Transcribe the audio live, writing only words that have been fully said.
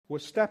We're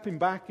stepping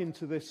back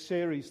into this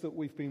series that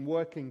we've been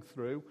working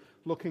through,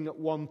 looking at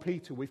 1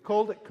 Peter. We've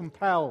called it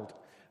Compelled,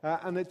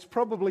 and it's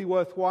probably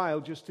worthwhile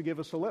just to give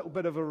us a little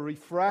bit of a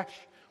refresh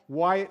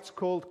why it's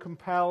called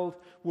Compelled.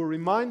 We're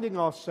reminding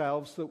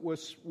ourselves that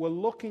we're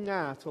looking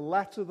at a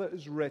letter that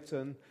is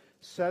written,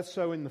 says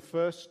so in the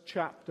first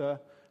chapter,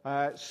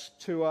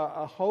 to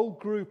a whole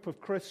group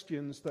of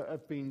Christians that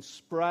have been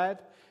spread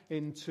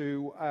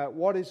into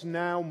what is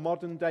now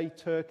modern-day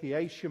Turkey,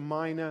 Asia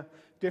Minor,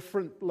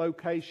 different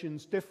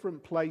locations,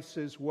 different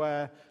places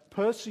where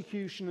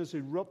persecution has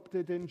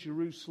erupted in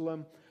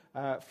Jerusalem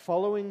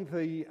following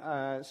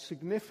the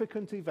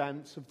significant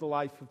events of the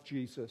life of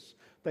Jesus.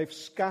 They've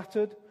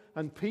scattered,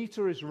 and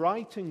Peter is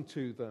writing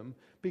to them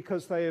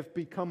because they have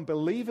become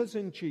believers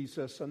in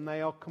Jesus and they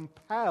are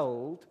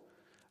compelled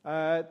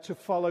to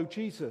follow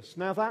Jesus.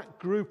 Now, that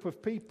group of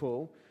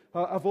people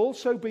have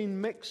also been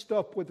mixed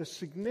up with a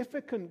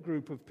significant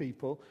group of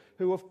people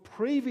who have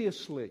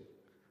previously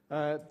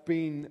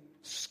been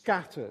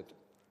scattered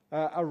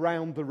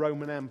around the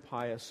Roman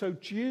Empire. So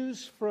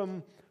Jews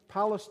from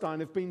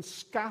Palestine have been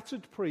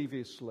scattered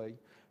previously.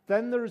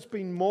 Then there has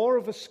been more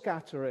of a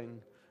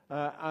scattering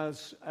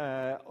as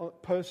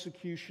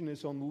persecution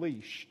is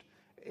unleashed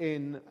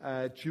in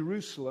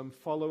Jerusalem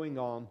following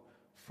on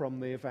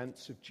from the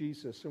events of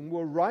Jesus. And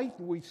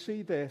we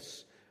see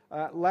this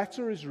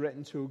letter is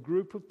written to a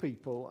group of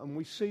people, and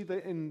we see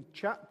that in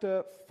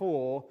chapter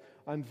 4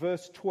 and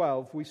verse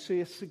 12, we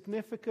see a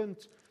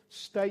significant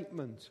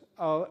statement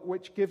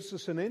which gives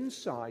us an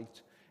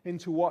insight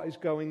into what is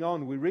going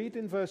on. We read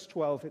in verse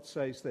 12, it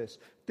says this: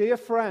 "Dear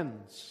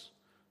friends,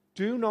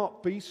 do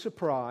not be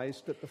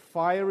surprised at the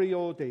fiery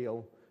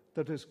ordeal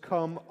that has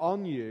come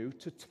on you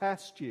to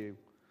test you,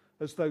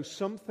 as though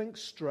something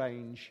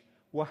strange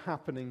were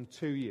happening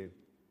to you."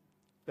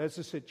 There's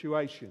the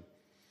situation.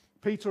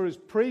 Peter has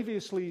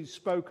previously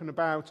spoken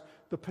about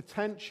the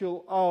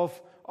potential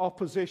of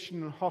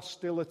opposition and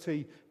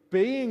hostility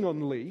being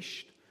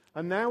unleashed,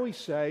 and now he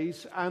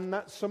says, and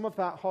that some of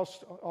that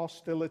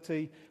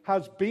hostility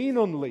has been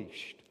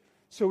unleashed.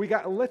 So we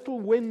get a little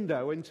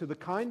window into the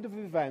kind of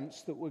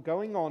events that were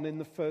going on in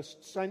the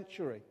first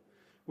century.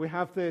 We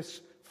have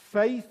this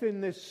faith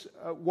in this,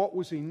 what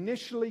was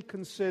initially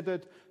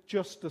considered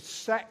just a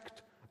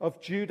sect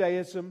of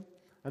Judaism,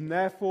 and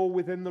therefore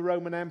within the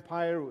Roman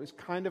Empire it was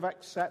kind of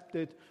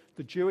accepted.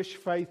 The Jewish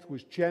faith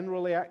was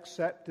generally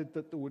accepted,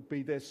 that there would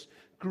be this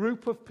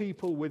group of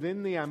people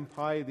within the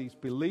empire, these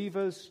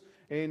believers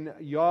in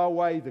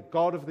Yahweh, the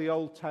God of the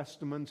Old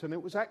Testament, and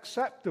it was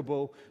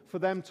acceptable for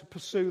them to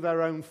pursue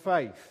their own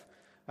faith.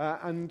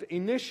 And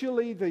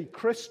initially the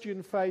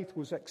Christian faith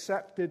was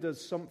accepted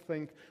as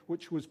something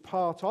which was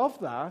part of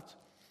that.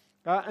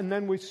 And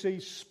then we see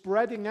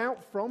spreading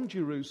out from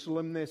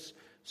Jerusalem this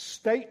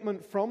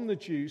statement from the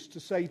Jews to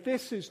say,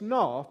 this is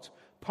not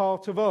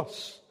part of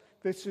us.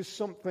 This is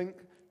something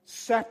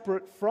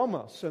separate from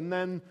us. And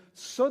then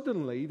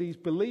suddenly these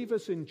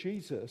believers in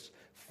Jesus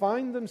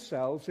find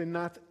themselves in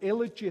that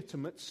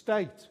illegitimate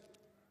state.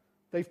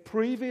 They've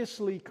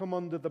previously come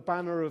under the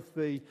banner of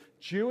the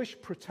Jewish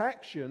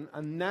protection,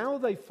 and now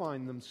they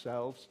find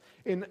themselves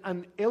in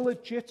an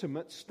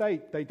illegitimate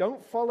state. They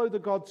don't follow the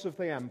gods of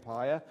the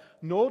empire,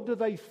 nor do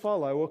they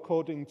follow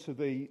according to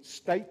the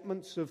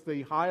statements of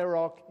the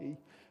hierarchy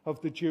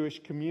of the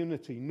Jewish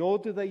community, nor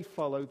do they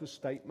follow the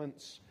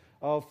statements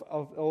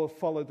or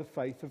follow the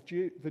faith of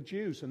the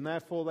Jews. And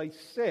therefore they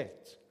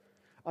sit,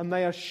 and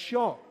they are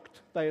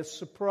shocked, they are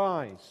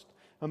surprised.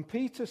 And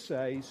Peter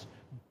says,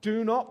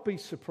 do not be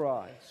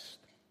surprised.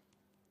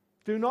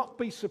 Do not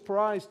be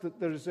surprised that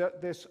there is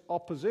this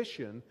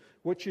opposition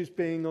which is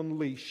being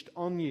unleashed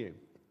on you.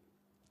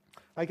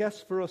 I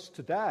guess for us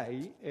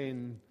today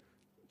in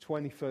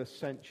 21st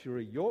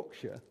century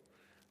Yorkshire,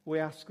 we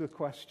ask the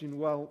question,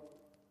 well,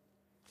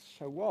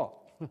 so what?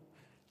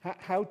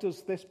 How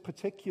does this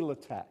particular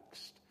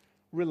text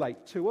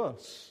relate to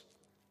us?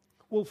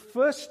 Well,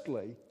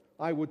 firstly,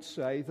 I would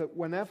say that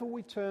whenever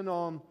we turn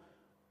on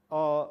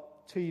our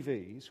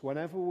TVs,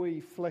 whenever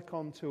we flick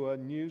onto a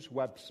news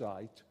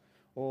website,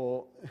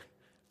 or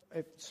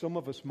if some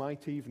of us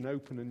might even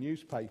open a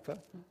newspaper,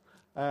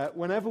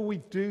 whenever we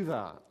do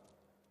that,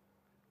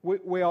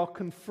 we are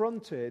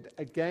confronted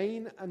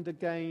again and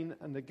again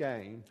and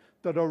again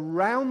that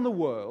around the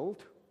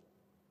world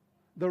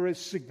there is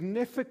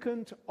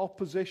significant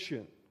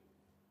opposition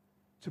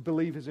to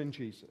believers in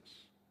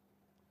Jesus.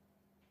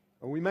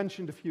 And we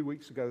mentioned a few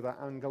weeks ago that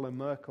Angela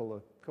Merkel,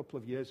 a couple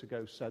of years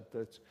ago, said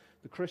that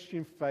the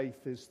Christian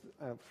faith is,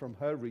 from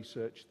her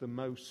research, the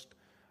most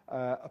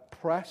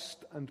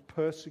oppressed and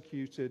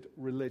persecuted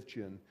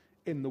religion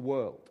in the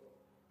world.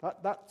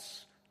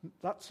 That's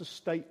a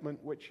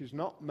statement which is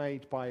not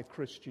made by a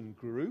Christian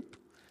group.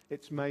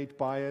 It's made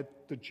by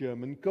the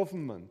German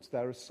government,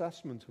 their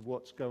assessment of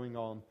what's going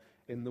on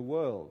in the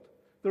world.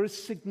 There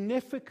is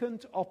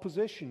significant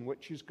opposition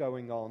which is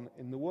going on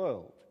in the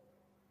world.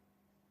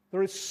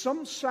 There is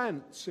some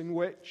sense in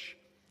which,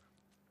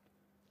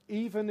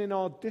 even in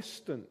our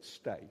distant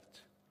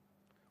state,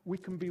 we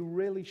can be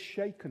really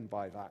shaken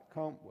by that,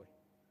 can't we?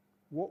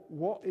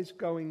 What is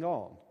going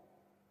on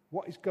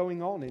what is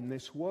going on in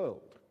this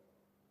world.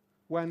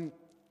 When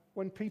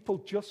people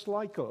just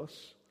like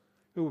us,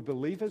 who are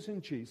believers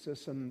in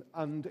Jesus,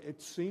 and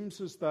it seems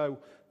as though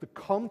the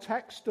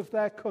context of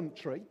their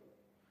country,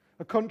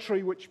 a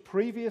country which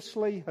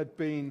previously had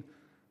been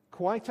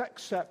quite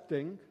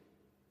accepting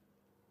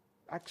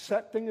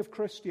of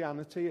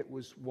Christianity, it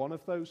was one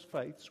of those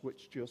faiths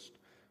which just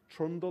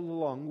trundled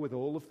along with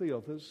all of the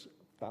others.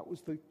 That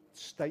was the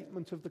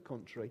statement of the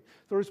country.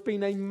 There has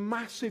been a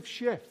massive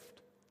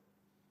shift.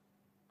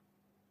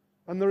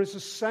 And there is a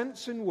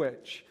sense in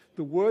which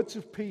the words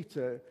of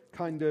Peter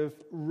kind of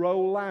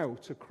roll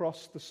out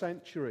across the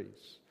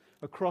centuries,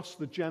 across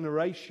the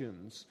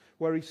generations,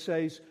 where he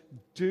says,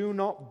 do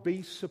not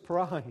be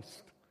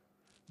surprised.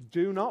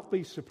 Do not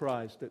be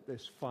surprised at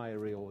this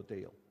fiery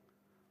ordeal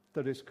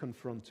that is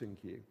confronting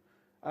you.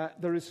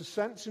 There is a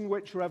sense in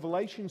which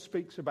Revelation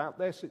speaks about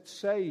this. It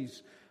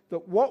says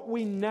that what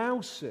we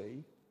now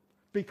see,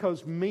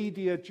 because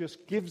media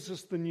just gives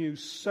us the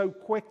news so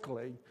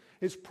quickly,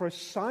 is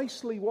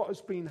precisely what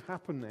has been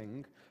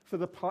happening for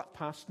the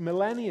past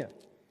millennia.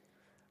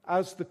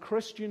 As the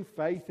Christian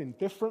faith in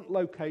different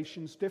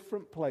locations,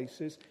 different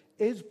places,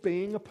 is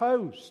being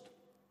opposed.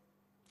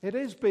 It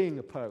is being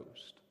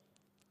opposed.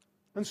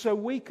 And so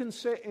we can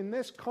sit in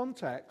this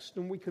context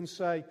and we can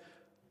say,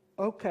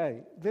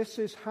 okay, this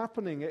is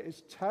happening. It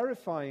is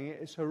terrifying. It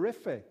is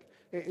horrific.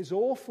 It is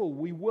awful.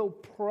 We will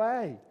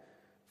pray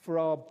for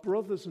our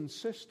brothers and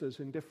sisters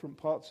in different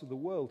parts of the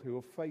world who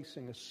are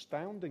facing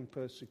astounding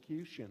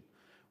persecution.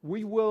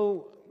 We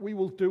will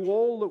do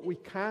all that we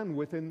can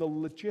within the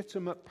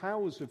legitimate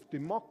powers of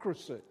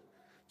democracy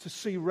to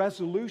see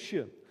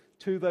resolution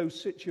to those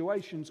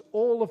situations.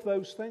 All of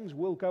those things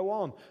will go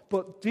on.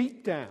 But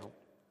deep down,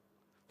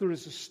 there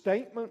is a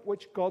statement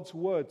which God's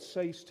word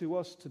says to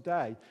us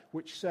today,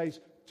 which says,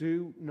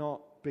 do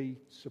not be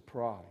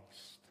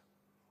surprised.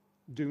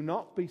 Do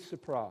not be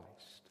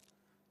surprised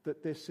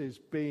that this is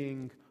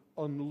being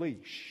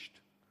unleashed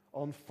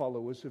on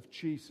followers of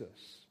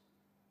Jesus.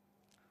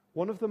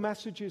 One of the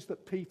messages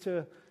that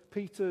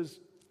Peter's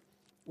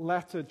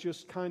letter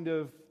just kind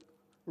of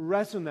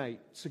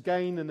resonates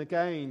again and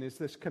again is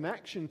this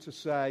connection to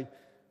say,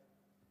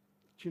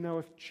 do you know,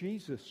 if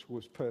Jesus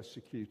was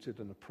persecuted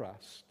and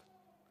oppressed,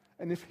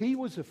 and if he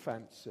was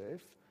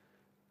offensive,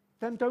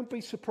 then don't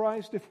be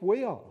surprised if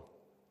we are.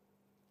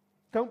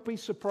 Don't be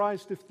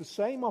surprised if the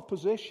same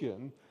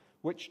opposition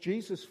which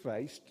Jesus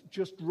faced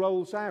just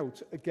rolls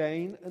out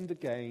again and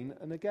again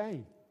and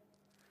again.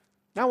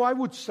 Now, I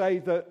would say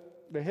that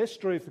the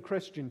history of the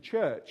Christian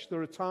church,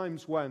 there are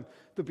times when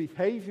the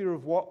behavior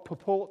of what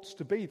purports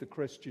to be the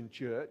Christian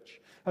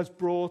church has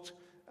brought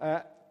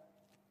a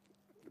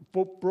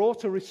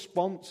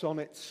response on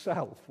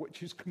itself,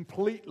 which is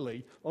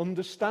completely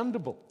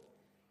understandable.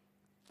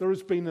 There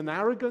has been an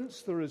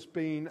arrogance, there has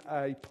been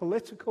a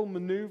political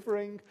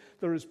maneuvering,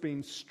 there has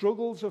been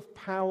struggles of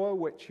power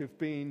which have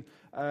been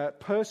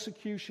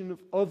persecution of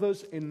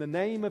others in the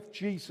name of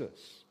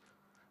Jesus.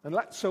 And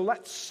so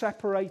let's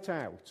separate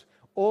out.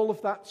 All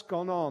of that's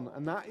gone on,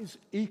 and that is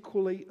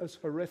equally as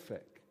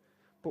horrific.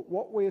 But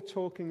what we're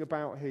talking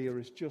about here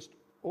is just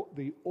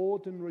the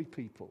ordinary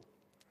people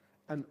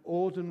and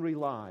ordinary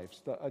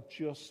lives that are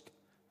just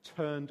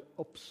turned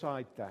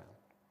upside down.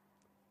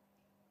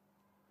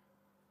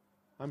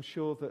 I'm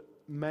sure that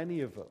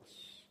many of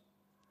us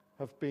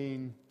have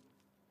been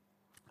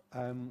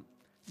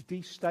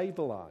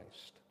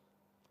destabilized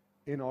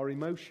in our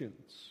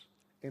emotions,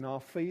 in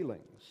our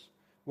feelings,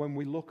 when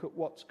we look at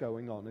what's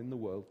going on in the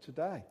world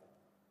today.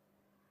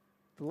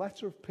 The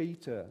letter of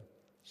Peter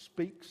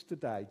speaks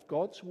today,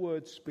 God's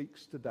word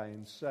speaks today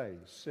and says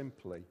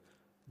simply,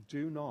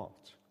 do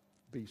not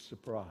be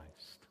surprised.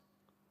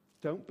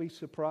 Don't be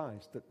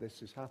surprised that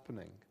this is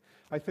happening.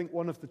 I think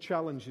one of the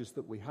challenges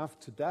that we have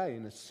today,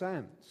 in a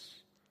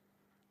sense,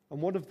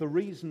 and one of the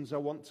reasons I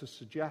want to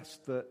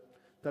suggest that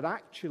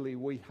actually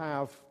we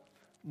have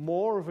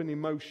more of an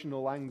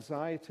emotional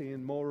anxiety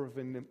and more of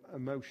an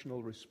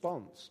emotional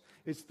response,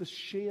 is the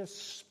sheer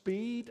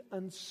speed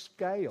and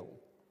scale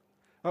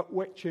at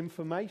which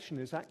information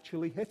is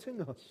actually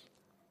hitting us.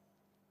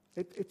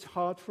 It's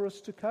hard for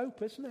us to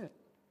cope, isn't it?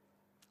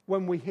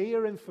 When we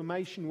hear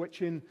information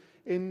which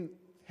in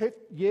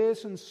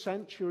years and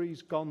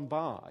centuries gone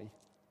by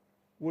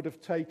would have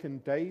taken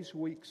days,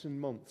 weeks,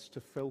 and months to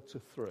filter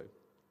through.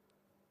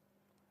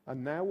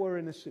 And now we're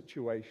in a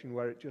situation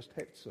where it just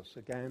hits us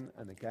again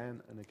and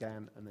again and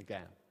again and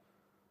again.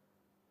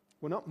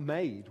 We're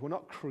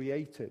not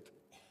created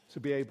to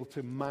be able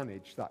to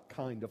manage that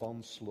kind of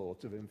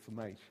onslaught of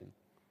information.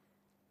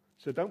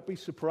 So don't be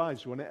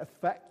surprised when it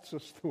affects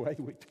us the way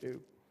we do.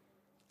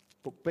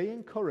 But be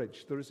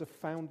encouraged. There is a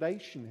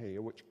foundation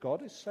here which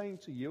God is saying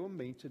to you and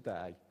me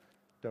today.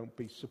 Don't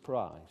be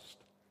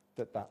surprised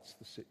that that's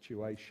the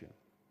situation.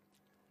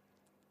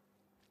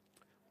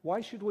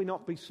 Why should we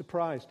not be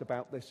surprised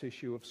about this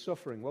issue of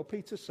suffering? Well,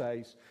 Peter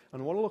says,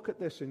 and I want to look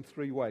at this in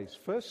three ways.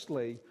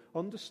 Firstly,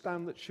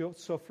 understand that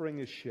suffering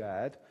is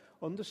shared.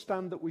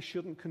 Understand that we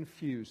shouldn't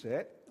confuse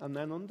it. And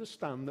then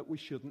understand that we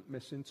shouldn't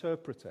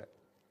misinterpret it.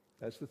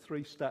 There's the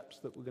 3 steps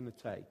that we're going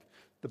to take.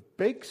 The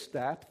big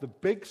step, the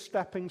big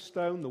stepping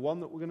stone, the one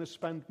that we're going to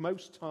spend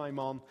most time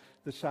on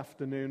this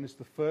afternoon is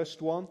the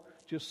first one,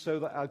 just so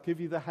that I'll give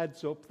you the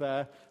heads up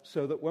there,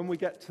 so that when we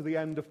get to the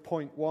end of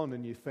point 1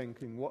 and you're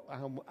thinking,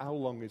 how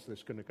long is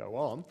this going to go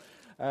on?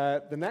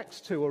 The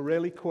next 2 are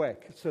really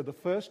quick. So the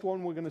first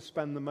one we're going to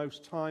spend the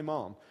most time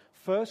on.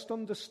 First,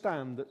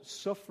 understand that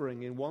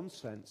suffering in one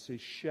sense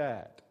is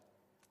shared.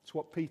 It's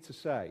what Peter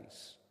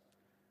says.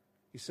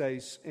 He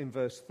says in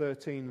verse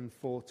 13 and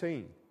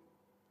 14,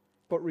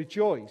 "But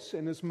rejoice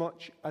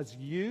inasmuch as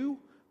you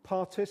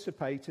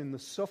participate in the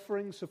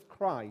sufferings of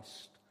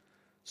Christ,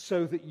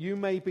 so that you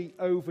may be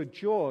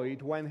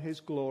overjoyed when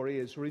his glory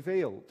is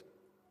revealed.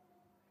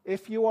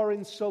 If you are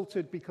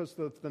insulted because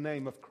of the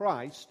name of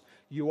Christ,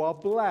 you are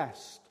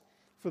blessed,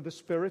 for the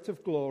Spirit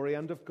of glory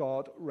and of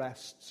God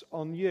rests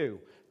on you."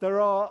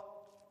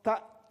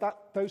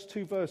 Those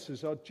 2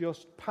 verses are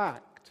just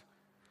packed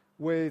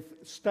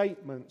with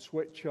statements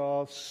which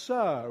are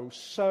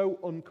so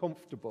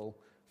uncomfortable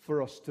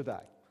for us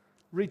today.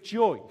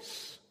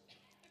 Rejoice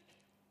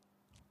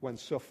when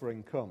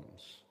suffering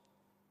comes.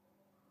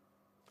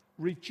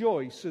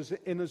 Rejoice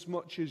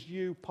inasmuch as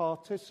you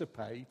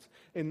participate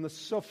in the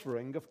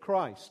suffering of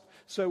Christ.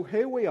 So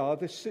here we are,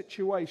 this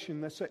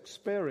situation, this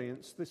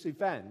experience, this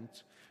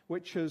event,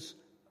 which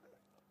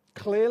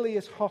clearly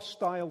is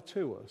hostile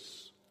to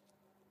us.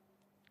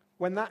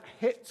 When that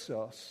hits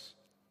us,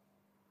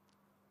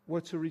 we're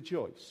to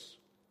rejoice.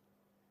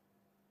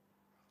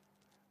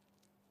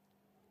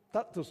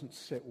 That doesn't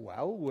sit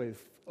well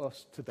with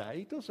us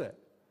today, does it?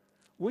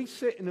 We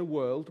sit in a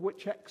world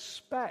which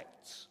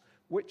expects,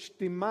 which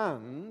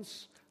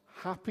demands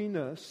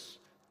happiness,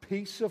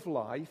 peace of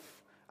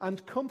life,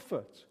 and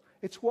comfort.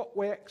 It's what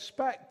we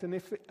expect,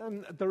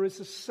 and there is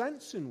a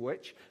sense in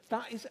which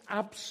that is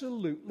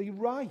absolutely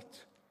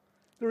right.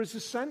 There is a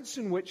sense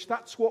in which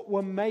that's what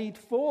we're made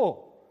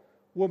for.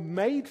 We're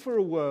made for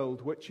a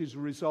world which is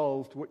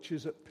resolved, which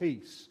is at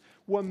peace.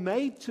 We're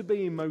made to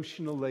be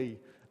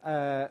emotionally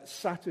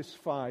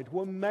satisfied.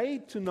 We're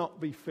made to not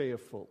be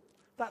fearful.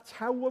 That's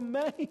how we're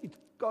made.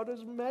 God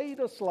has made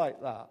us like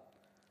that.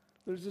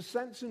 There's a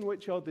sense in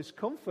which our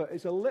discomfort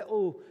is a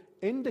little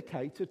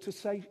indicator to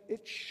say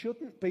it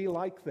shouldn't be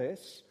like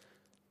this.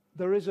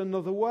 There is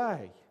another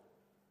way.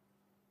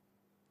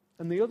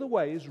 And the other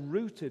way is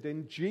rooted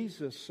in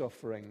Jesus'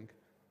 suffering,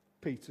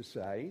 Peter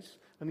says.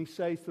 And he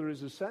says there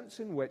is a sense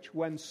in which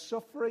when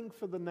suffering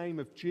for the name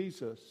of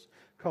Jesus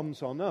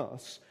comes on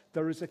us,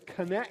 there is a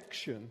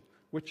connection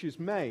which is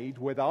made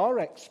with our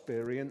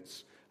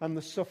experience and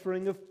the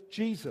suffering of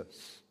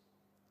Jesus.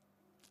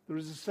 There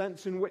is a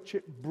sense in which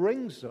it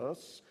brings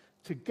us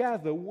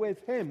together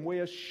with him. We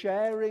are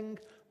sharing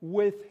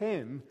with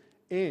him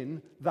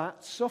in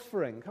that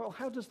suffering. Well,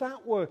 how does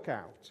that work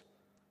out?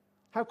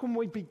 How can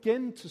we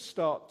begin to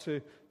start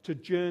to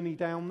journey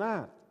down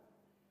that?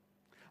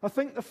 I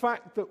think the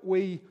fact that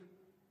we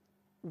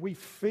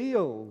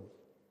feel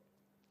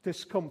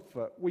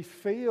discomfort, we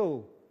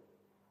feel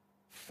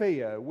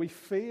fear, we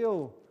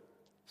feel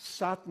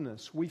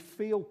sadness, we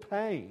feel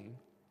pain,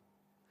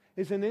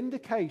 is an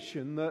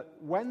indication that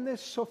when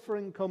this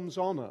suffering comes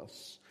on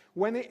us,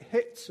 when it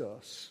hits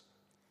us,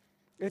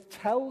 it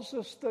tells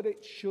us that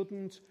it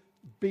shouldn't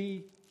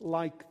be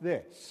like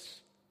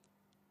this.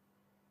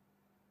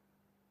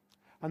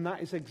 And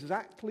that is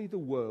exactly the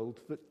world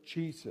that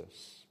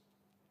Jesus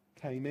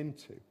came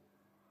into.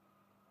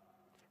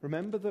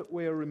 Remember that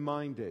we are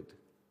reminded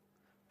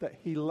that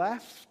he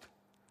left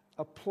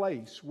a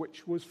place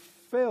which was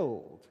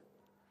filled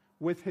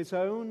with his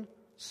own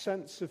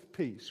sense of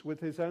peace, with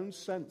his own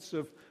sense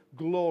of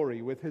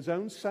glory, with his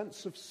own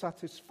sense of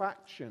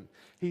satisfaction.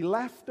 He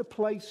left a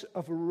place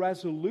of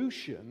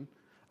resolution,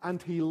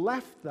 and he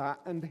left that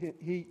and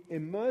he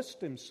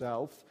immersed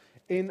himself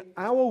in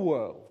our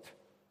world.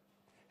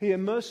 He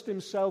immersed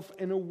himself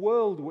in a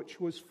world which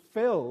was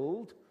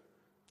filled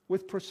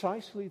with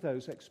precisely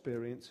those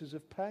experiences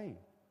of pain,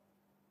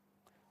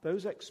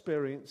 those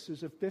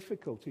experiences of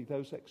difficulty,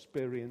 those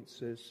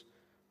experiences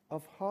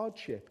of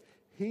hardship.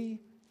 He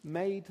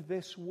made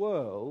this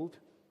world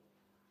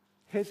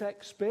his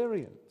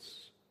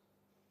experience.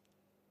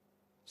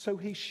 So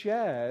he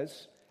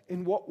shares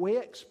in what we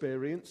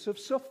experience of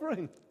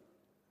suffering.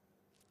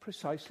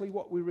 Precisely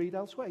what we read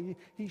elsewhere.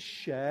 He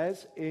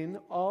shares in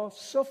our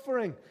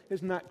suffering.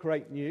 Isn't that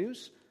great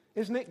news?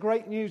 Isn't it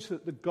great news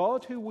that the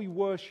God who we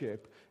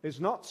worship is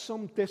not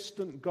some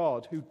distant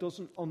God who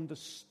doesn't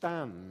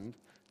understand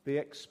the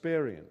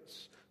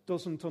experience,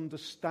 doesn't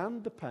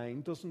understand the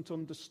pain, doesn't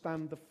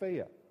understand the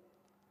fear,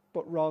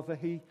 but rather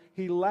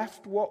he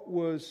left what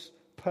was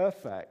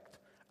perfect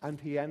and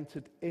he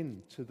entered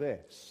into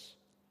this.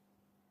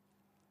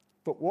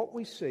 But what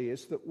we see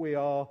is that we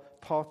are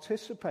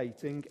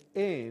participating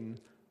in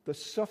the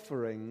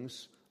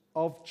sufferings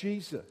of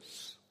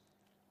Jesus.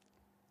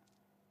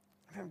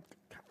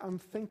 I'm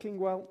thinking,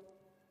 well,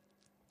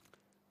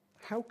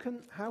 how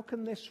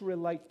can this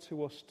relate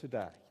to us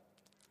today?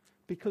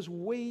 Because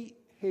we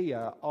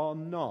here are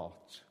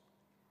not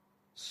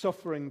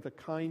suffering the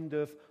kind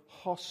of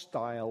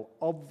hostile,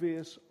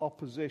 obvious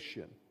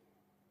opposition,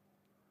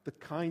 the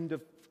kind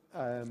of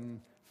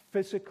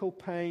physical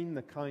pain,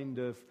 the kind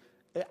of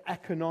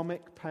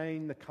economic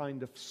pain, the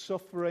kind of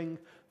suffering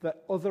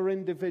that other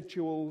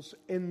individuals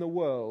in the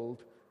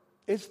world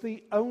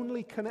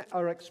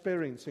are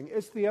experiencing,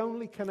 is the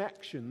only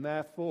connection,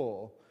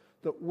 therefore,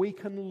 that we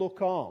can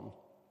look on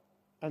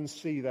and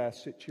see their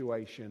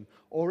situation?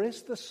 Or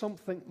is there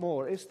something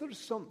more? Is there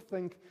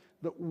something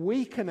that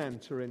we can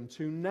enter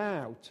into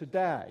now,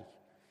 today,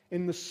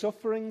 in the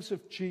sufferings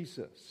of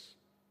Jesus?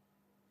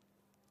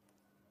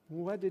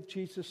 Where did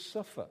Jesus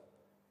suffer?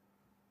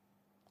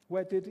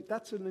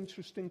 That's an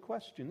interesting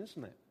question,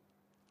 isn't it?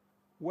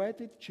 Where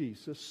did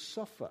Jesus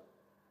suffer?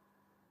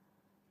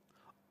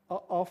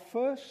 Our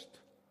first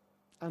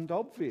and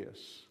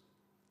obvious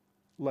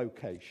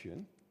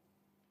location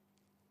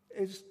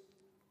is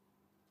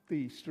the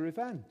Easter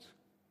event,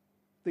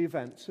 the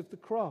events of the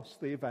cross,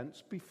 the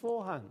events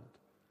beforehand,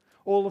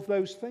 all of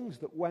those things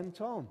that went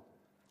on.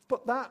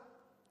 But that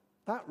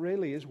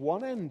really is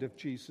one end of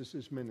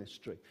Jesus'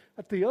 ministry.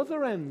 At the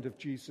other end of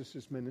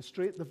Jesus'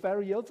 ministry, at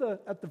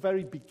the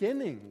very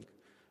beginning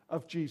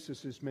of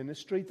Jesus'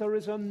 ministry, there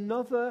is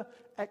another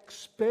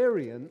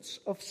experience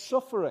of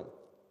suffering.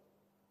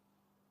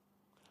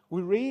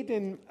 We read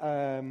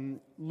in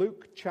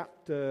Luke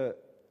chapter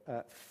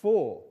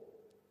 4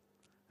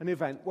 an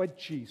event where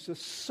Jesus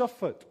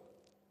suffered.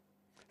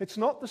 It's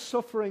not the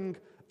suffering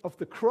of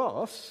the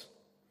cross,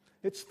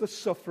 it's the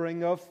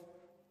suffering of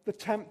the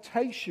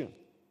temptation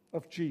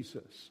of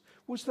Jesus.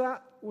 Was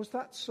that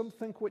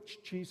something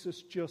which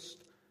Jesus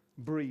just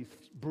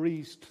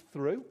breezed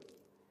through?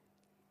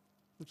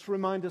 Let's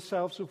remind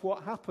ourselves of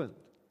what happened.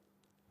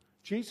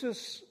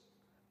 Jesus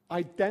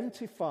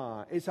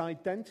is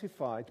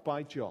identified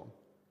by John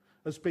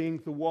as being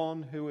the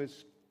one who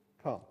has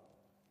come.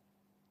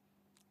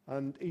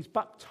 And he's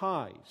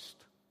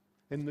baptized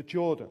in the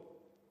Jordan,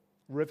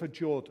 River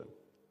Jordan.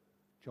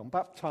 John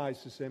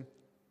baptizes him.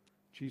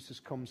 Jesus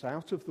comes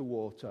out of the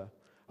water.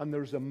 And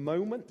there's a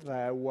moment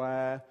there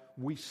where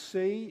we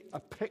see a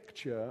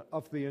picture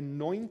of the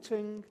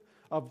anointing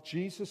of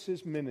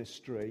Jesus'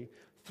 ministry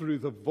through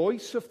the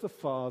voice of the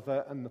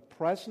Father and the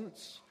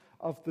presence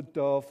of the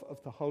dove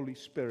of the Holy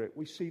Spirit.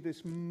 We see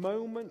this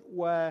moment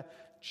where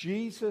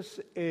Jesus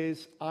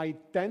is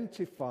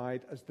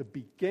identified as the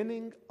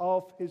beginning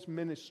of his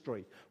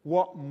ministry.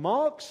 What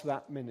marks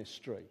that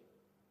ministry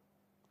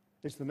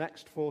is the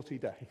next 40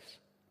 days.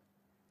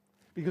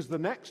 Because the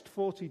next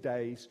 40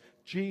 days,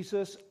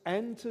 Jesus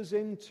enters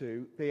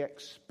into the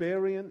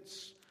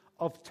experience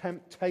of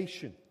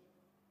temptation.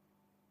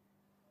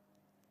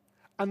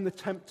 And the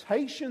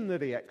temptation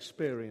that he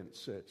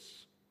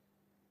experiences,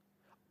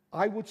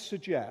 I would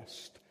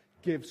suggest,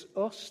 gives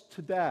us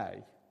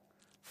today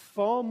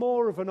far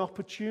more of an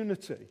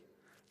opportunity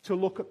to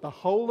look at the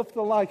whole of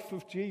the life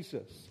of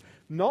Jesus,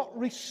 not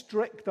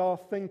restrict our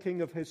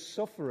thinking of his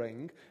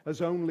suffering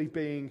as only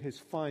being his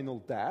final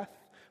death,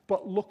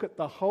 but look at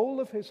the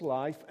whole of his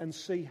life and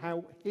see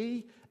how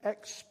he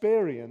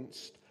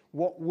experienced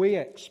what we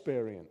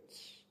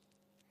experience.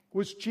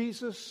 Was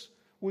Jesus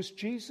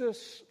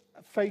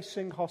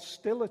facing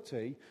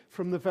hostility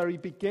from the very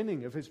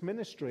beginning of his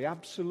ministry?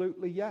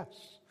 Absolutely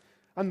yes.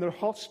 And the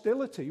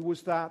hostility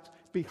was that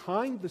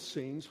behind the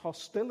scenes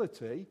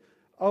hostility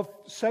of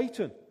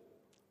Satan.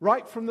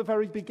 Right from the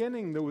very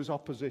beginning there was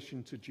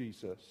opposition to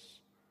Jesus.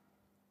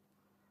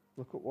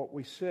 Look at what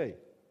we see.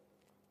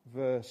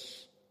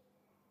 Verse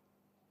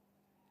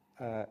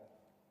 3,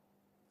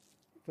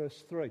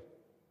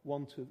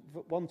 1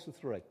 to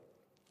 3.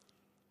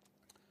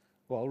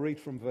 Well, I'll read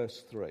from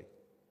verse 3.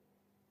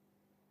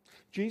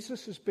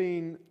 Jesus has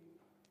been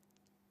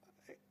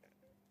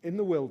in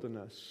the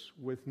wilderness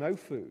with no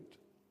food,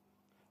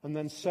 and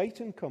then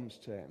Satan comes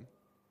to him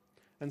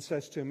and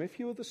says to him, "If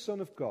you are the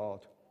Son of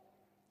God,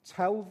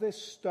 tell this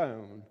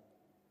stone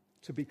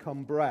to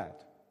become bread."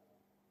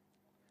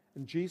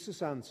 And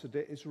Jesus answered,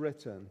 "It is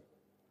written,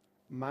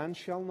 man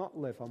shall not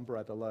live on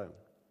bread alone."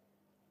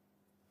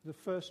 The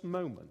first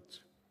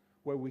moment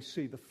where we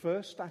see the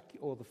first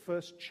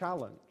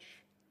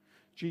challenge.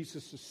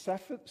 Jesus is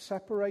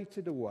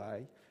separated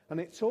away, and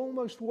it's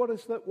almost, what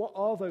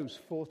are those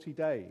 40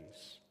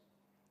 days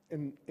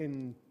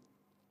in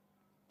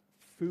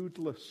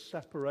foodless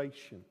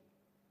separation?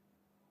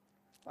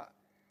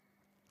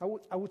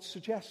 I would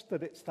suggest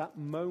that it's that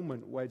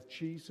moment where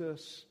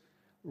Jesus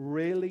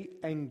really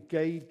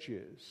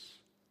engages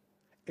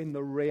in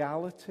the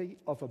reality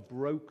of a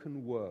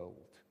broken world.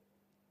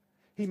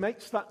 He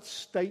makes that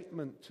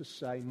statement to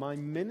say, my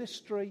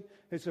ministry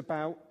is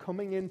about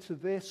coming into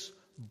this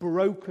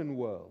broken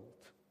world.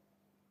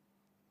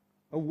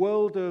 A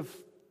world of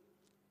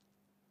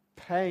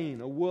pain,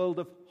 a world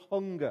of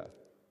hunger,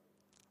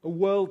 a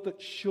world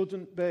that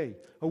shouldn't be,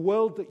 a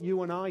world that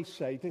you and I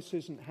say, this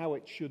isn't how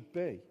it should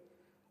be.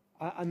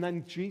 And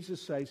then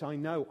Jesus says, I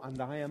know,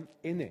 and I am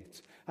in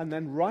it. And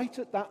then right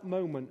at that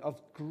moment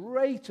of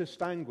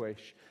greatest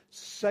anguish,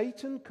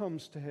 Satan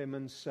comes to him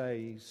and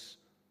says,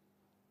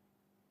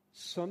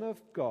 Son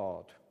of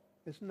God,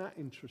 Isn't that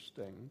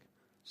interesting?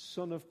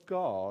 Son of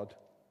God,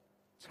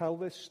 tell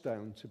this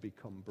stone to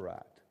become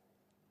bread.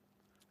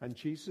 And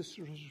Jesus'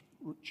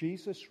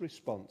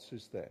 response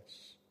is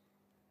this: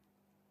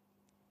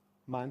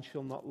 man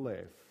shall not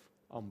live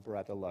on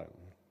bread alone.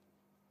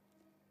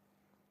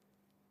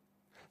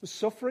 The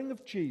suffering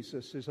of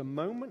Jesus is a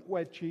moment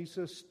where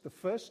the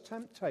first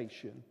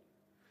temptation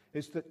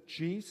is that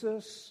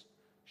Jesus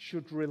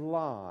should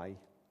rely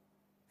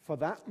for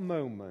that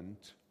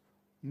moment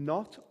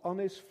not on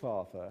his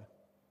Father,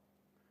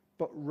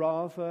 but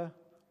rather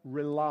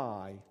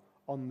rely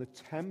on the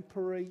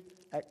temporary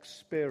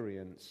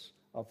experience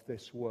of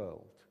this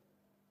world.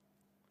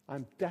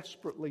 I'm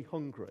desperately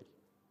hungry.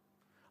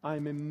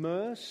 I'm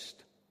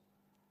immersed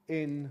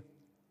in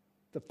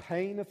the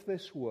pain of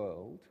this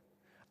world,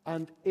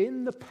 and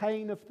in the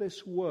pain of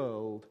this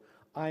world,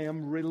 I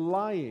am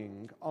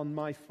relying on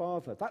my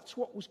Father. That's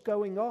what was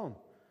going on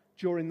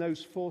during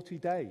those 40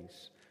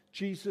 days.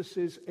 Jesus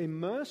is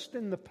immersed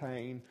in the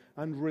pain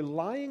and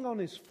relying on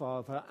his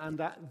Father, and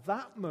at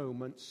that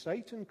moment,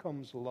 Satan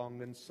comes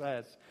along and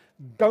says,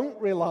 don't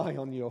rely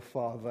on your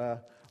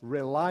Father,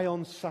 rely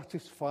on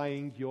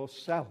satisfying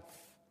yourself.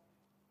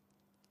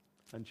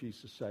 And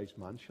Jesus says,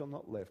 man shall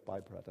not live by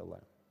bread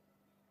alone.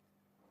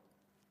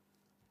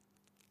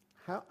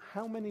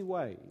 How many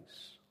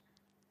ways,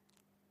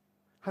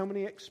 how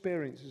many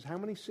experiences, how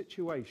many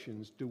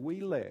situations do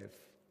we live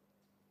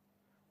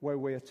where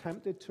we are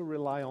tempted to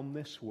rely on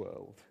this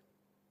world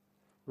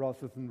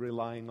rather than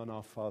relying on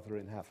our Father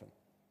in heaven?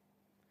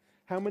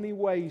 How many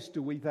ways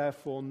do we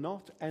therefore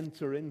not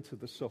enter into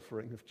the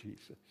suffering of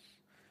Jesus?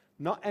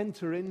 Not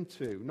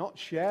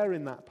share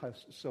in that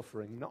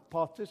suffering, not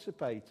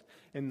participate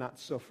in that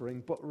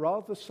suffering, but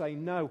rather say,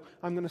 no,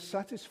 I'm going to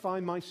satisfy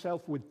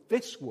myself with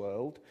this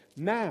world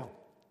now,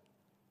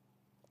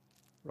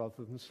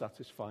 rather than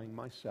satisfying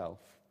myself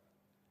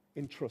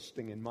in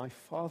trusting in my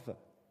Father.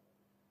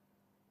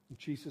 And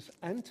Jesus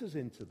enters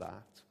into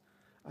that,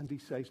 and he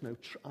says, no,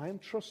 I am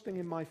trusting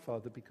in my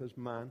Father, because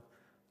man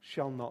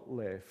shall not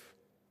live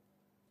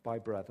by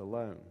bread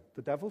alone.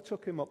 The devil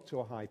took him up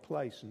to a high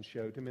place and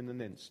showed him in an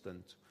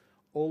instant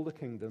all the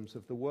kingdoms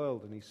of the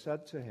world. And he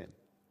said to him,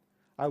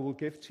 I will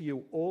give to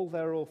you all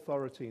their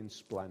authority and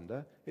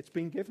splendor. It's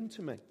been given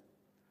to me,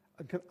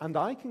 and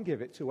I can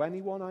give it to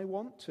anyone I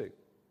want to.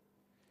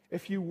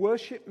 If you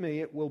worship me,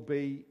 it will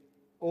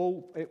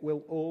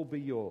all be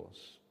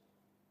yours.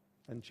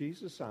 And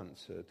Jesus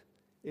answered,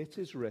 it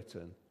is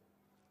written,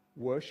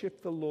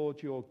 worship the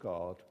Lord your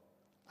God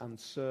and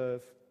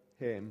serve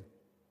him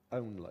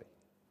only.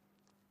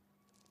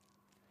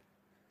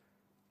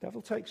 The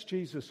devil takes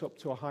Jesus up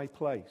to a high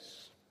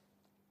place.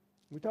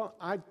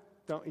 I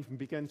don't even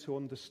begin to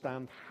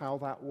understand how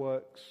that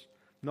works.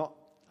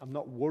 I'm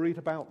not worried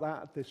about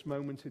that at this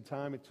moment in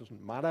time. It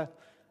doesn't matter.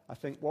 I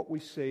think what we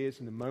see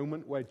is in the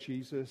moment where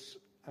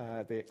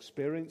the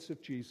experience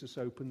of Jesus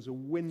opens a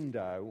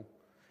window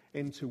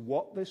into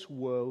what this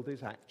world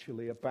is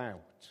actually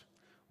about.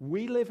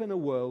 We live in a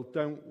world,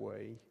 don't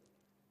we,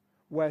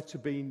 where to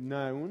be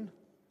known,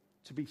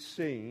 to be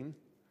seen,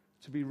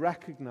 to be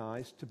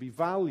recognized, to be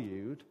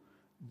valued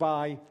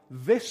by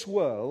this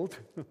world,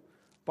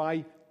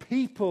 by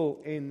people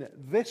in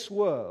this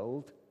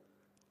world,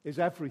 is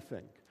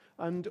everything.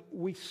 And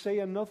we see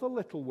another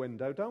little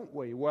window, don't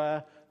we,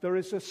 where there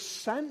is a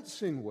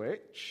sense in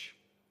which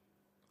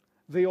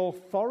the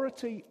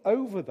authority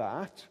over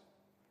that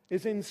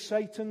is in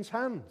Satan's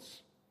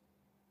hands.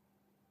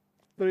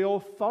 The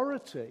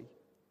authority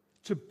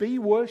to be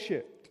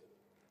worshipped,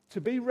 to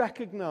be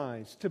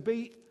recognized, to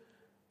be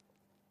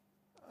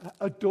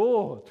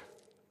adored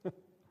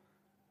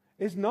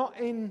is not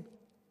in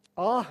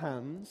our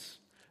hands.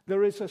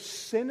 There is a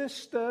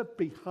sinister,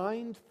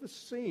 behind the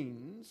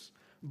scenes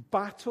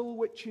battle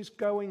which is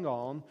going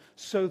on,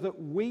 so that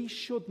we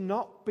should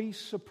not be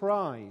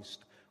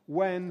surprised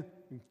when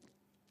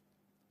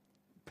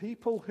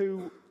people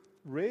who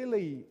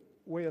really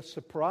we are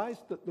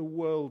surprised that the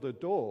world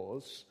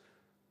adores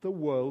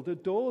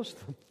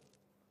them.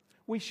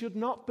 We should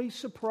not be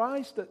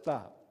surprised at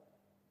that.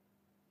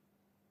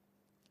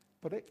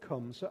 But it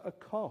comes at a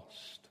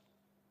cost.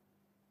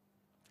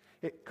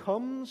 It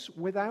comes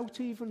without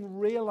even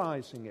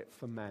realizing it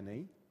for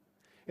many.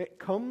 It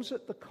comes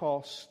at the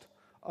cost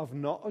of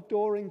not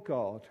adoring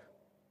God,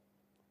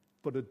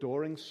 but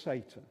adoring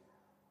Satan.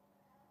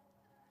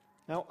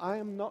 Now, I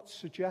am not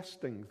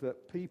suggesting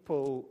that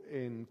people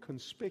in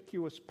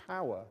conspicuous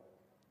power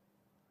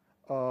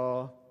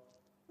are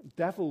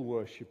devil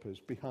worshippers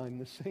behind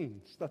the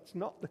scenes. That's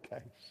not the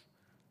case.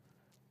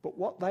 But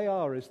what they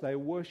are is they're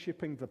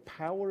worshipping the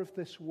power of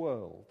this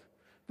world.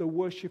 They're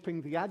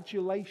worshipping the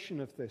adulation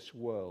of this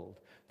world.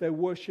 They're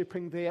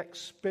worshipping the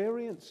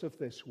experience of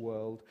this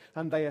world.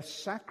 And they are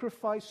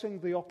sacrificing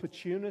the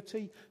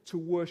opportunity to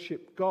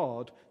worship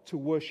God, to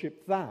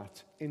worship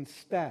that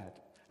instead.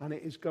 And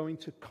it is going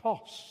to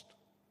cost.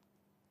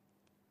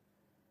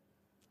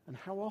 And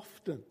how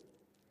often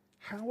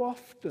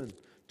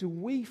do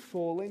we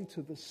fall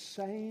into the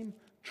same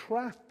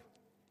trap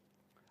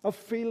of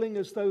feeling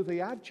as though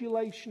the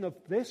adulation of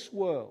this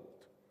world,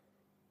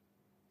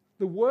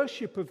 The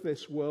worship of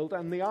this world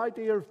and the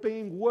idea of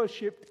being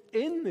worshipped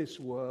in this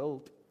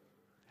world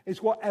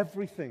is what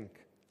everything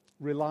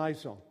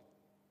relies on.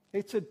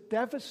 It's a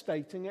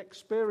devastating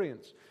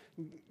experience.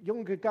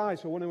 Younger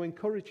guys, I want to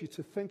encourage you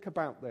to think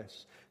about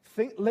this.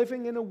 Think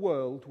living in a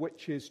world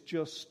which is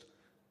just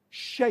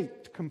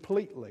shaped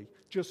completely,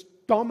 just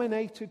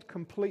dominated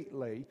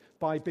completely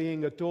by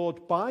being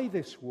adored by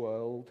this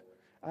world,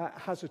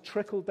 has a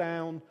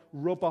trickle-down,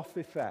 rub-off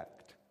effect.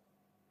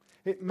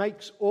 It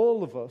makes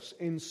all of us,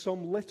 in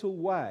some little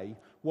way,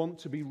 want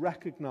to be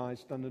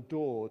recognized and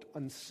adored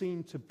and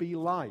seen to be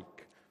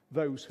like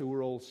those who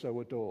are also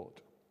adored.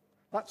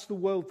 That's the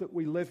world that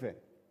we live in.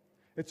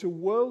 It's a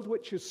world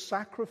which has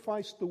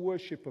sacrificed the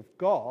worship of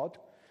God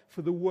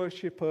for the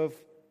worship of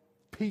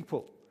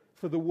people,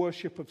 for the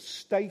worship of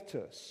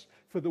status,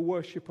 for the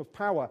worship of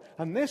power.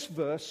 And this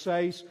verse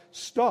says,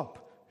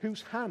 stop.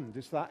 Whose hand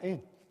is that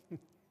in?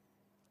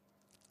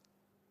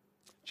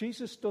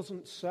 Jesus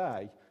doesn't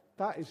say,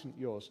 that isn't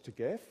yours to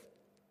give.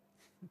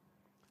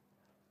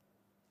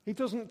 He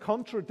doesn't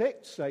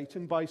contradict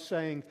Satan by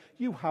saying,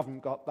 you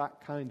haven't got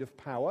that kind of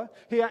power.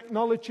 He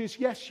acknowledges,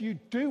 yes, you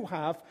do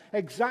have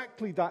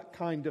exactly that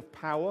kind of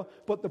power,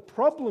 but the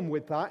problem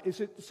with that is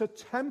it's a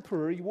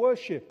temporary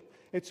worship.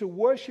 It's a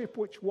worship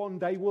which one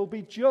day will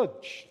be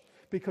judged,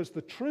 because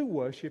the true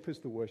worship is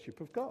the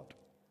worship of God.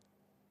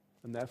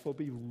 And therefore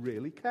be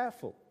really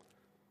careful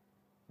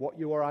what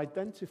you are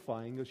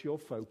identifying as your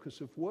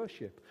focus of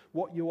worship,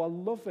 what you are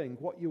loving,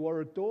 what you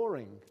are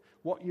adoring,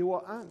 what you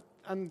are...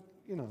 And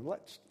you know,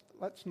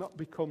 let's not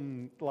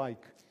become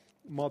like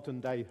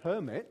modern-day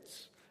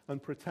hermits and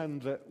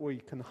pretend that we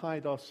can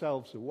hide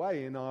ourselves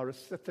away in our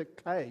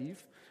ascetic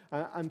cave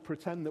and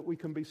pretend that we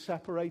can be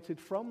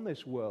separated from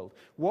this world.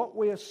 What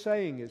we are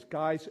saying is,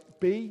 guys,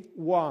 be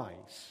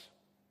wise.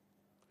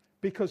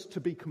 Because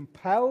to be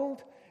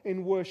compelled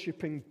in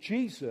worshipping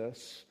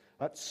Jesus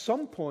at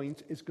some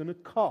point is going to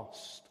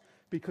cost,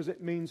 because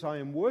it means I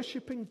am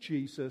worshipping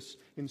Jesus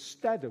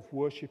instead of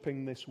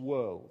worshipping this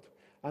world.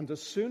 And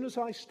as soon as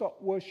I stop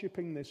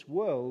worshipping this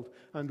world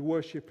and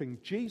worshipping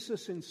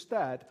Jesus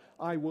instead,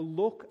 I will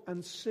look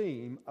and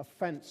seem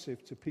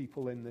offensive to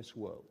people in this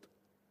world.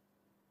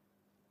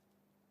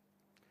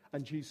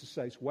 And Jesus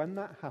says, when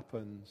that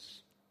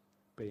happens,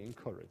 be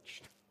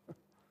encouraged.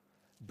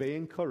 Be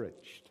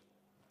encouraged.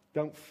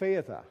 Don't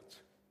fear that.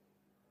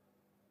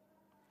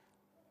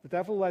 The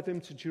devil led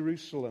him to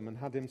Jerusalem and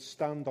had him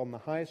stand on the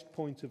highest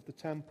point of the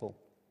temple.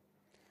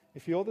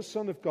 If you're the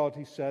Son of God,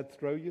 he said,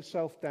 throw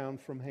yourself down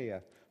from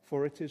here,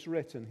 for it is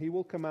written, he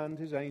will command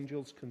his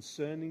angels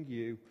concerning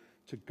you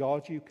to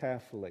guard you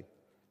carefully.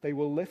 They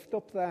will lift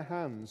up their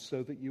hands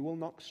so that you will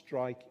not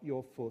strike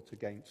your foot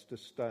against a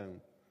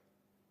stone.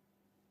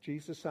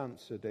 Jesus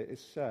answered, it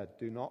is said,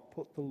 do not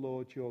put the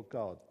Lord your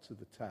God to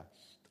the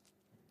test.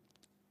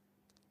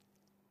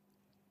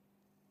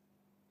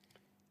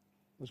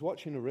 I was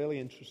watching a really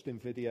interesting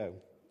video.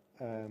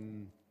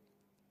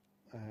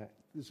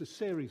 There's a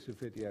series of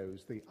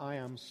videos, the I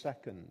Am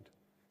Second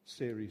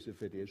series of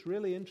videos.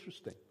 Really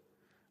interesting.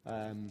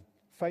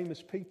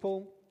 Famous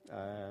people,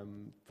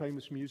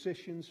 famous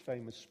musicians,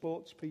 famous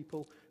sports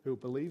people who are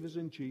believers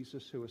in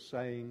Jesus, who are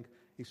saying,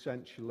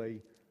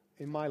 essentially,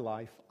 in my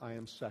life, I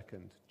am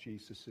second,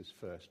 Jesus is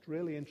first.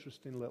 Really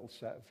interesting little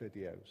set of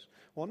videos.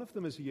 One of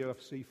them is a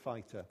UFC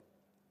fighter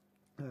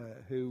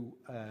who...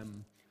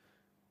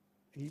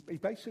 He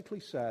basically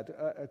said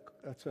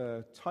at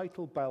a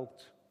title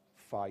belt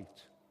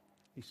fight,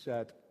 he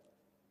said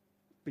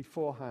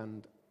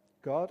beforehand,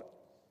 God,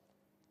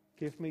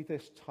 give me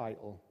this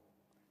title,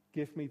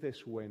 give me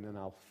this win, and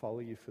I'll follow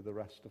you for the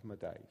rest of my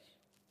days.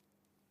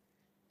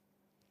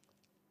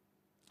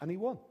 And he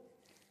won.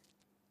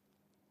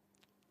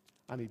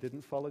 And he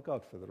didn't follow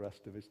God for the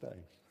rest of his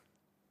days.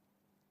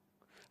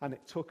 And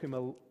it took him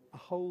a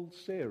whole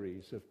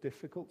series of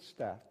difficult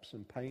steps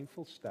and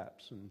painful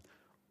steps and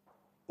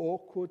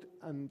awkward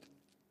and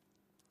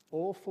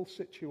awful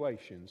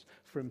situations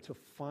for him to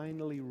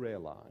finally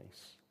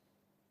realize,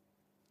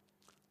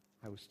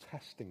 I was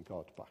testing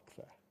God back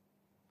there.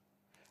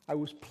 I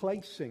was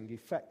placing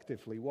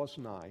effectively,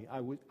 wasn't I?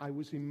 I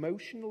was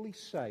emotionally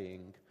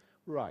saying,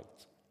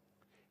 right,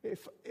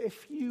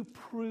 if you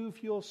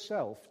prove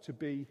yourself to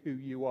be who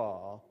you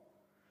are,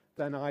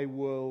 then I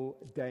will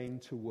deign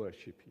to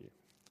worship you.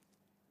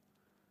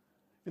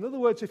 In other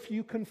words, if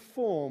you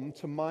conform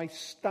to my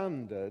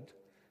standard,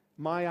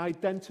 my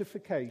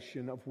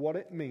identification of what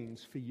it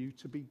means for you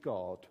to be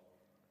God,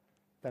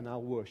 then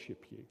I'll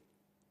worship you.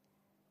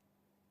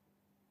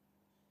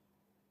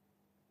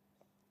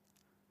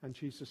 And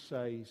Jesus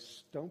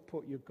says, don't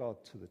put your God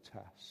to the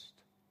test.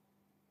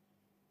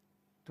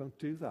 Don't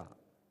do that.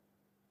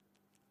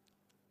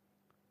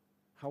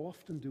 How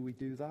often do we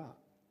do that?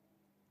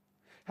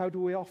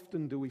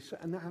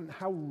 And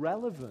how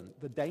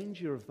relevant the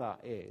danger of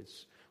that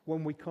is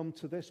when we come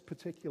to this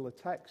particular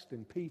text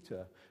in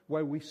Peter,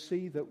 where we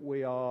see that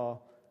we are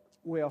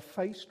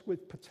faced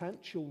with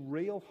potential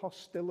real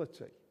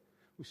hostility.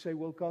 We say,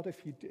 well, God,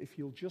 if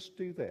you'll just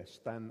do this,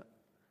 then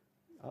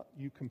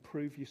you can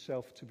prove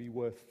yourself to be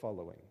worth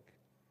following.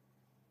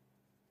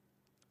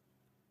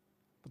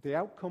 The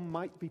outcome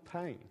might be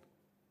pain.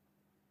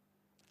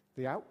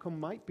 The outcome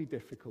might be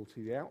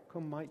difficulty. The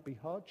outcome might be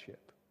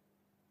hardship.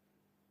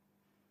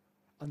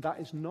 And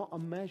that is not a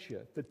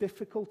measure. The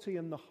difficulty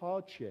and the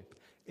hardship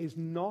is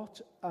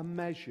not a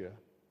measure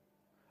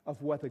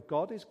of whether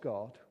God is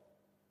God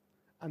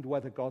and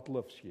whether God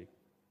loves you.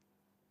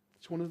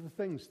 It's one of the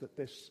things that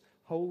this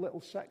whole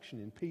little section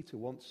in Peter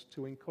wants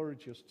to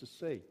encourage us to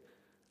see.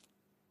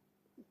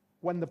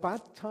 When the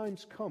bad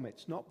times come,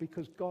 it's not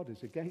because God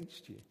is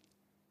against you.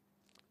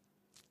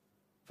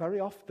 Very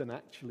often,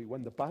 actually,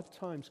 when the bad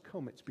times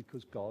come, it's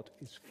because God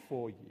is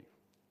for you.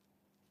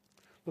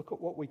 Look at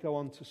what we go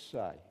on to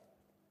say.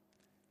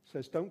 It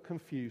says, don't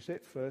confuse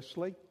it,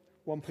 firstly.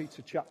 1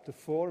 Peter chapter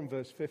 4 and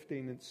verse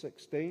 15 and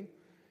 16.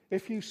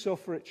 If you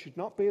suffer, it should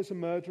not be as a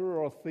murderer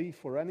or a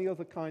thief or any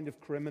other kind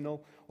of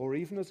criminal or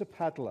even as a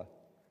peddler.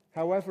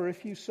 However,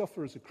 if you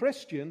suffer as a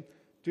Christian,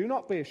 do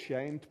not be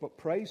ashamed, but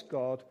praise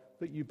God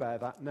that you bear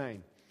that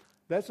name.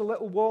 There's a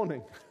little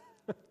warning.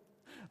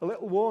 A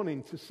little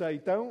warning to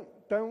say,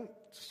 don't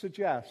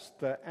suggest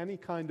that any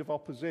kind of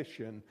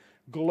opposition,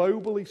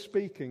 globally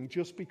speaking,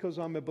 just because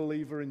I'm a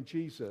believer in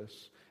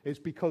Jesus, is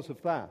because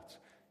of that.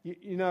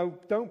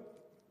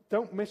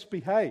 Don't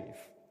misbehave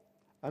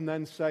and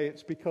then say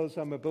it's because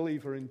I'm a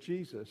believer in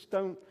Jesus.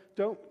 Don't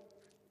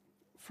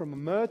from a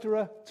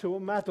murderer to a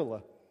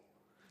meddler.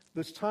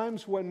 There's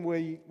times when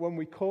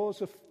we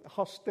cause a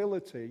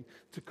hostility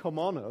to come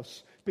on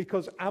us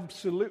because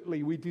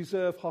absolutely we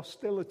deserve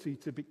hostility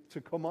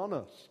to come on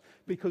us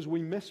because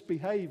we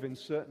misbehave in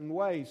certain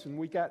ways and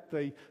we get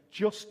the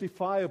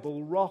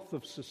justifiable wrath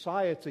of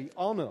society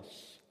on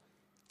us.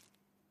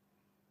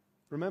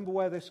 Remember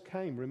where this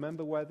came.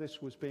 Remember where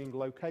this was being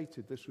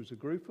located. This was a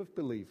group of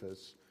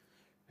believers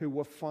who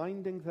were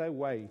finding their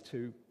way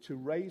to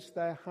raise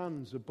their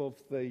hands above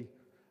the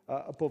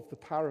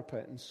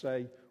parapet and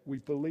say, we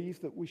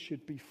believe that we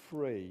should be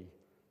free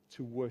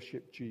to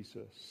worship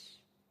Jesus.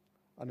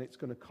 And it's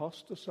going to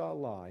cost us our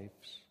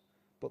lives,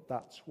 but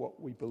that's what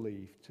we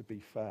believe to be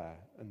fair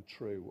and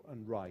true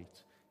and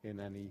right in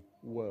any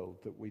world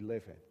that we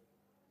live in.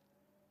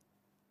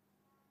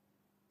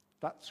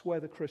 That's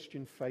where the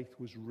Christian faith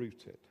was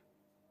rooted,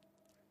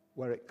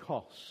 where it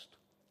cost.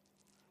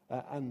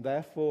 And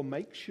therefore,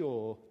 make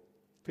sure,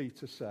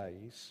 Peter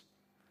says,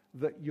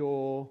 that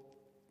your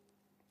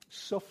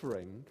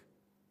suffering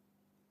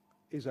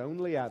is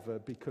only ever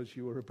because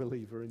you are a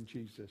believer in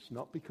Jesus,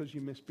 not because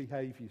you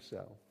misbehave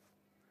yourself.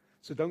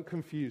 So don't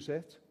confuse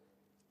it.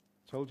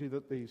 I told you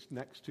that these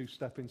next two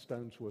stepping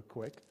stones were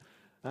quick.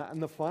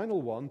 And the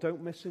final one,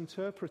 don't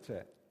misinterpret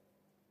it.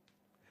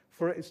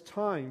 For it is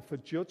time for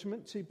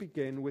judgment to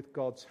begin with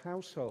God's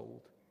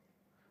household.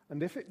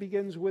 And if it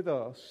begins with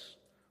us,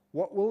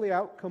 what will the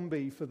outcome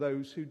be for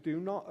those who do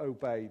not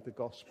obey the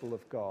gospel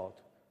of God?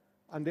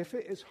 And if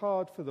it is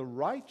hard for the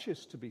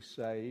righteous to be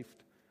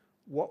saved,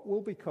 what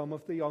will become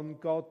of the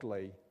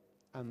ungodly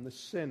and the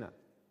sinner?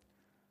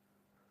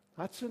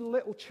 That's a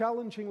little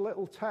challenging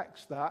little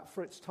text that,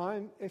 for its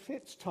time, if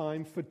it's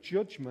time for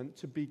judgment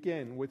to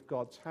begin with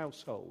God's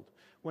household.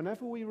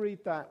 Whenever we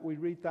read that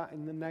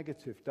in the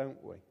negative,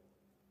 don't we?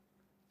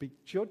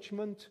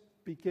 Judgment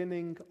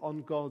beginning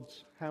on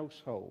God's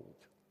household.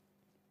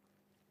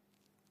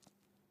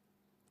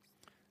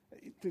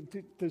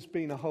 There's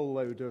been a whole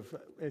load of,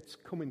 it's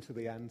coming to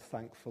the end,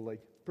 thankfully.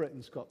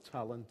 Britain's Got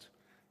Talent.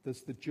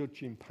 There's the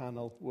judging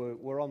panel.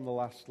 We're on the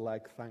last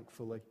leg,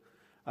 thankfully.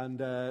 And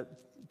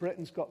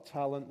Britain's Got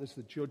Talent, there's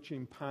the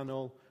judging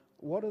panel.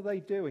 What are they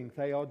doing?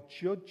 They are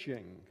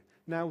judging.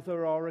 Now,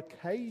 there are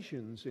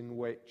occasions in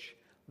which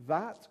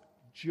that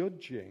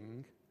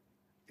judging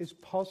is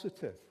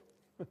positive.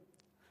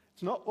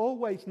 It's not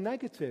always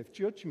negative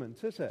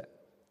judgment, is it?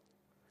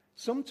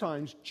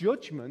 Sometimes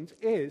judgment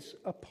is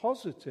a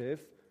positive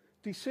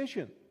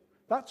decision.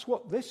 That's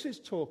what this is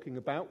talking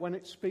about when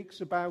it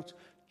speaks about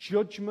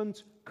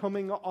judgment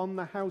coming on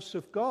the house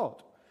of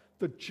God.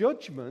 The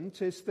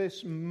judgment is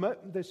this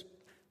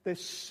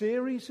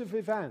series of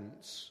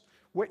events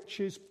which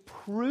is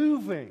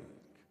proving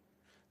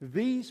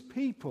these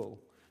people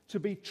to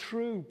be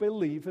true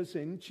believers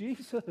in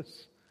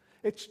Jesus.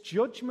 It's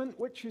judgment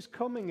which is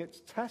coming.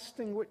 It's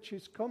testing which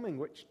is coming.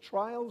 Which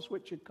trials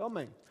which are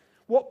coming.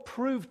 What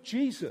proved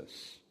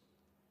Jesus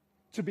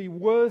to be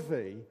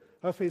worthy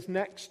of his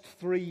next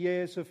 3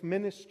 years of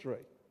ministry?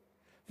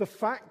 The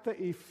fact that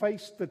he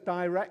faced the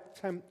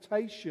direct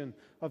temptation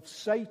of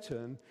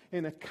Satan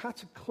in a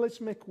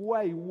cataclysmic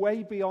way,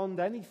 way beyond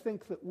anything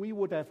that we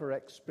would ever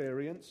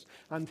experience,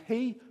 and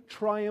he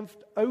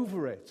triumphed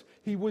over it.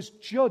 He was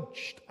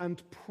judged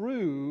and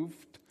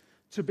proved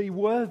to be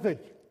worthy.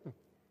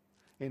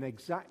 In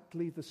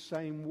exactly the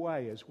same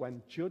way as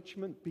when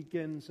judgment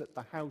begins at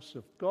the house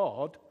of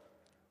God,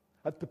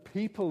 at the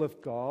people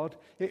of God,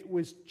 it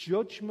was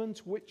judgment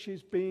which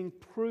is being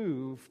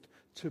proved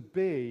to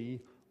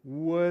be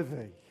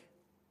worthy.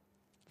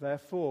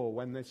 Therefore,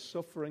 when this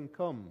suffering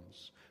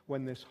comes,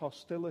 when this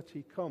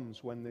hostility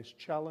comes, when this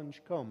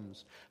challenge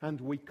comes,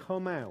 and we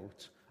come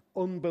out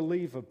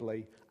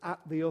unbelievably at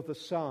the other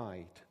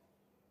side,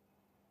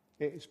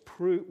 It is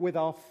with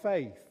our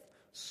faith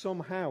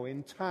somehow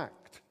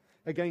intact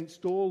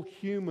against all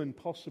human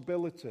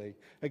possibility,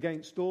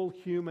 against all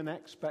human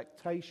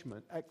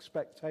expectation.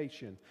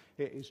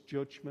 It is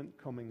judgment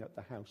coming at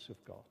the house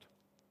of God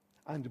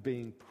and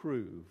being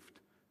proved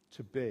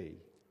to be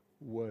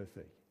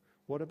worthy.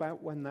 What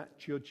about when that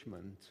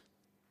judgment,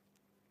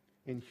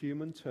 in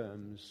human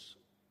terms,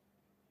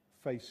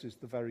 faces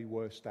the very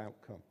worst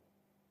outcome?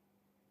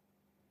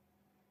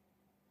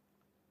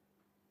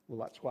 Well,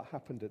 that's what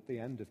happened at the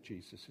end of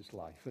Jesus'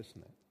 life,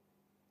 isn't it?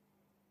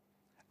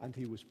 And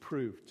he was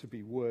proved to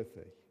be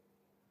worthy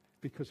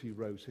because he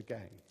rose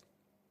again.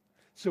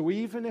 So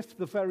even if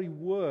the very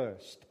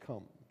worst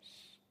comes,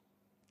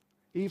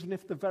 even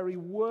if the very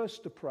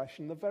worst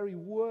oppression, the very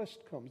worst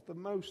comes, the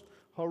most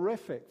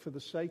horrific for the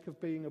sake of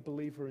being a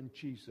believer in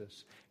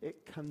Jesus,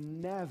 it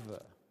can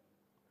never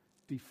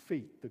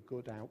defeat the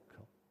good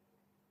outcome.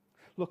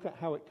 Look at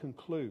how it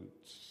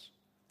concludes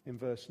in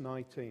verse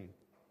 19.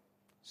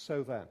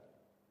 So then,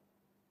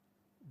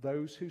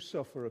 those who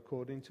suffer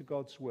according to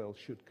God's will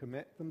should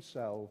commit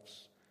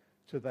themselves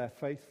to their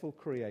faithful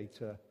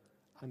Creator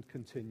and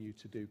continue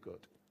to do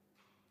good.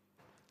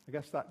 I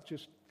guess that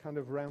just kind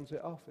of rounds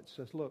it off. It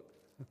says, look,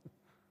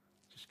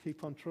 just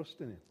keep on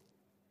trusting him.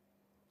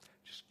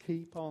 Just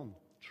keep on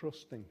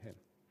trusting him.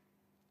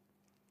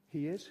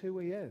 He is who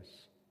he is.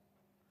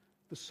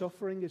 The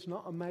suffering is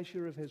not a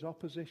measure of his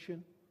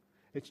opposition.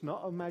 It's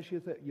not a measure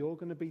that you're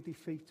going to be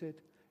defeated.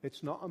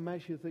 It's not a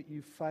measure that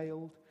you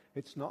failed.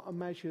 It's not a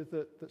measure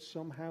that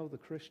somehow the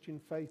Christian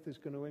faith is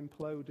going to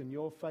implode and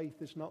your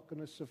faith is not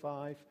going to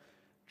survive.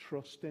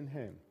 Trust in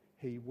him.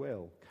 He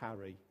will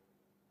carry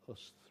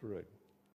us through.